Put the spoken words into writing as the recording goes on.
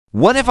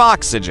What if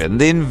oxygen,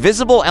 the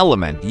invisible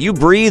element you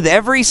breathe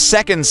every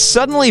second,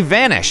 suddenly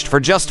vanished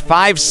for just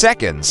 5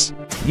 seconds?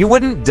 You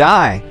wouldn't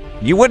die.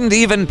 You wouldn't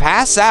even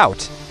pass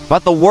out.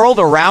 But the world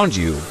around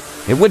you,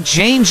 it would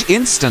change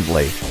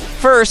instantly.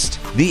 First,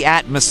 the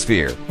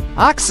atmosphere.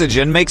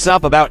 Oxygen makes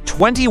up about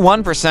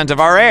 21% of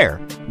our air.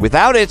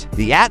 Without it,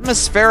 the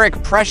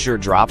atmospheric pressure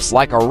drops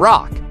like a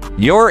rock.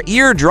 Your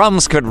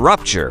eardrums could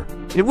rupture.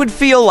 It would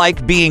feel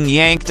like being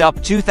yanked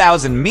up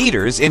 2,000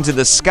 meters into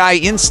the sky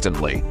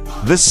instantly.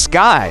 The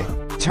sky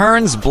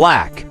turns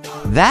black.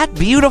 That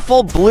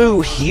beautiful blue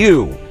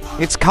hue.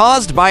 It's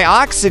caused by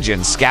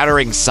oxygen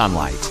scattering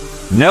sunlight.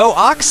 No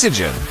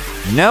oxygen,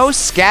 no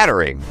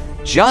scattering,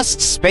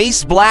 just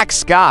space black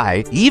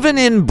sky, even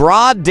in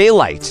broad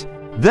daylight.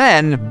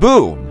 Then,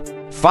 boom,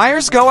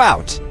 fires go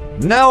out.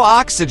 No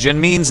oxygen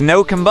means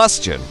no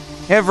combustion.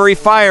 Every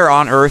fire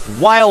on Earth,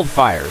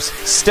 wildfires,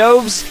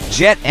 stoves,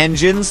 jet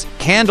engines,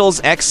 candles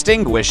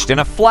extinguished in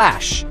a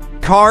flash.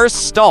 Cars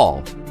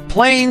stall.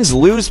 Planes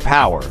lose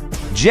power.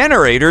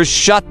 Generators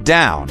shut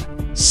down.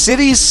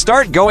 Cities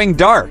start going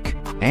dark.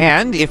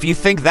 And if you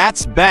think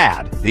that's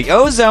bad, the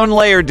ozone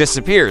layer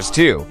disappears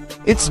too.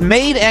 It's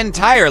made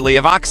entirely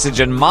of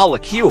oxygen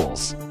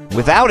molecules.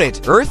 Without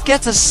it, Earth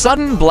gets a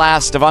sudden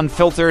blast of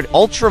unfiltered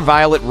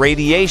ultraviolet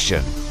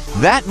radiation.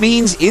 That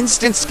means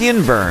instant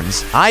skin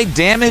burns, eye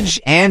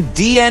damage, and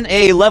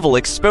DNA-level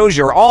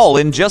exposure all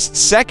in just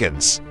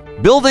seconds.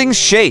 Buildings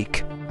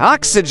shake.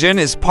 Oxygen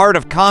is part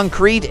of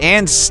concrete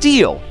and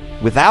steel.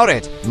 Without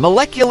it,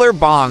 molecular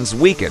bonds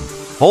weaken.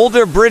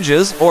 Older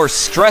bridges or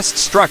stressed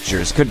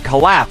structures could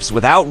collapse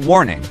without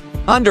warning.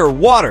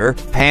 Underwater,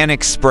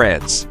 panic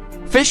spreads.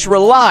 Fish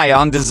rely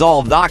on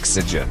dissolved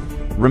oxygen.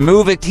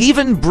 Remove it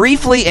even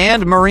briefly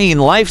and marine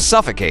life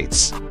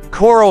suffocates.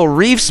 Coral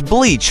reefs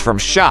bleach from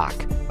shock.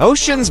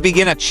 Oceans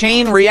begin a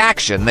chain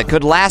reaction that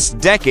could last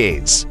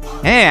decades.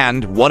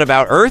 And what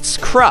about Earth's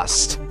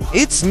crust?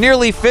 It's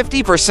nearly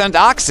 50%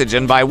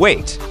 oxygen by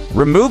weight.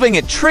 Removing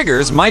it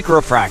triggers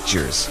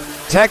microfractures.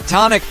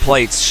 Tectonic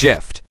plates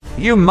shift.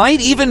 You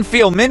might even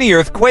feel mini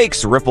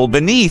earthquakes ripple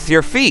beneath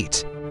your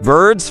feet.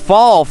 Birds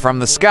fall from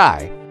the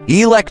sky.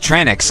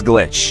 Electronics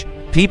glitch.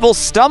 People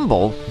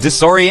stumble,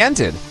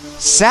 disoriented.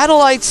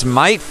 Satellites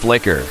might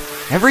flicker.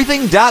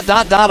 Everything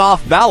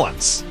off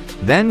balance.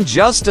 Then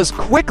just as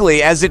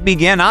quickly as it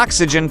began,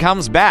 oxygen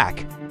comes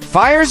back.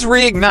 Fires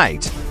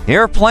reignite.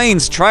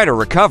 Airplanes try to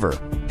recover.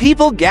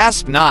 People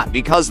gasp not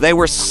because they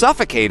were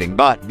suffocating,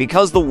 but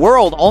because the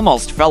world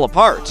almost fell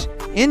apart.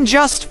 In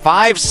just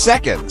 5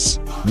 seconds.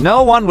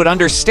 No one would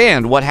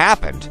understand what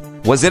happened.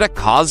 Was it a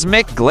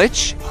cosmic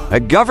glitch? A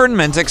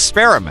government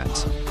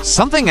experiment?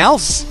 Something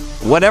else?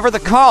 Whatever the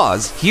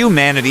cause,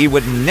 humanity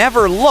would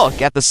never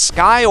look at the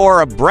sky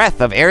or a breath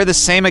of air the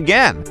same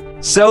again.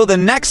 So the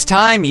next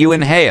time you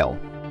inhale,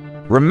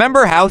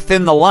 remember how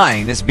thin the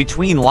line is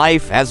between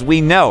life as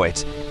we know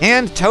it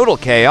and total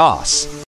chaos.